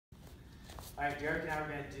All right, Derek and I are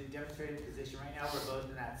going to do demonstrating position. Right now we're both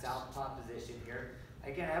in that southpaw position here.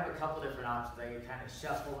 Again, I have a couple different options. I can kind of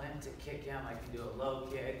shuffle in to kick him. I can do a low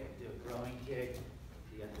kick, do a growing kick.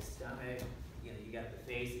 You got the stomach, you got the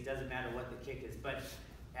face. It doesn't matter what the kick is. But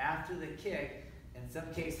after the kick, in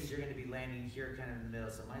some cases you're going to be landing here kind of in the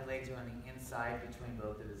middle. So my legs are on the inside between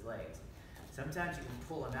both of his legs. Sometimes you can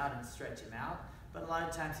pull him out and stretch him out, but a lot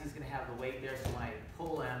of times he's going to have the weight there. So when I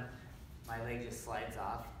pull him, my leg just slides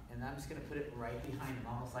off. And I'm just going to put it right behind him,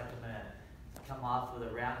 almost like I'm going to come off with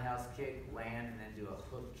a roundhouse kick, land, and then do a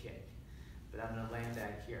hook kick. But I'm going to land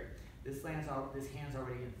back here. This hand's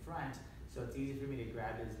already in front, so it's easy for me to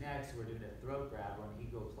grab his neck. So we're doing a throat grab or an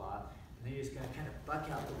ego claw. And then you're just going to kind of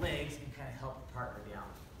buck out the legs and kind of help the partner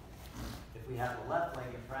down. If we have the left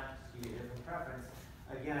leg in front, give you a different preference.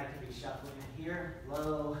 Again, I can be shuffling in here,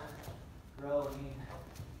 low, growing,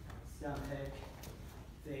 stomach,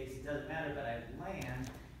 face. It doesn't matter, but I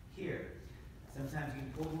land here. Sometimes you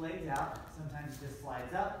can pull the legs out, sometimes it just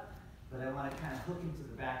slides up, but I want to kind of hook him to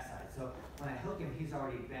the backside. So when I hook him, he's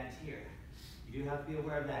already bent here. You do have to be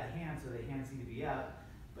aware of that hand, so the hands need to be up,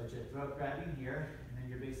 but you're throat grabbing here, and then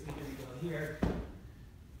you're basically going to go here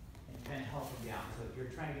and kind of help him down. So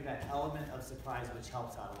you're trying to get that element of surprise, which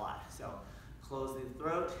helps out a lot. So close the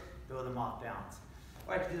throat, throw them off balance.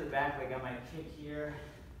 Or I can do the back leg. I might kick here,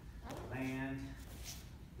 land,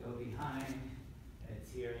 go behind,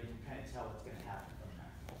 it's here, and you can kind of tell what's going to happen from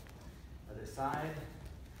there. Other side.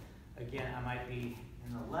 Again, I might be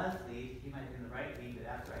in the left lead, he might be in the right lead, but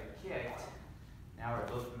after I kicked, now we're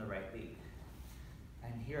both in the right lead.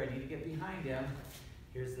 And here I need to get behind him.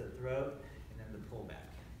 Here's the throat, and then the pullback.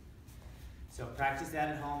 So practice that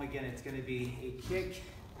at home. Again, it's going to be a kick,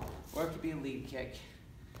 or it could be a lead kick.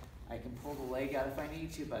 I can pull the leg out if I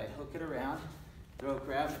need to, but I hook it around, throat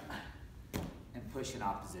grab, and push in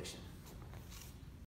opposition.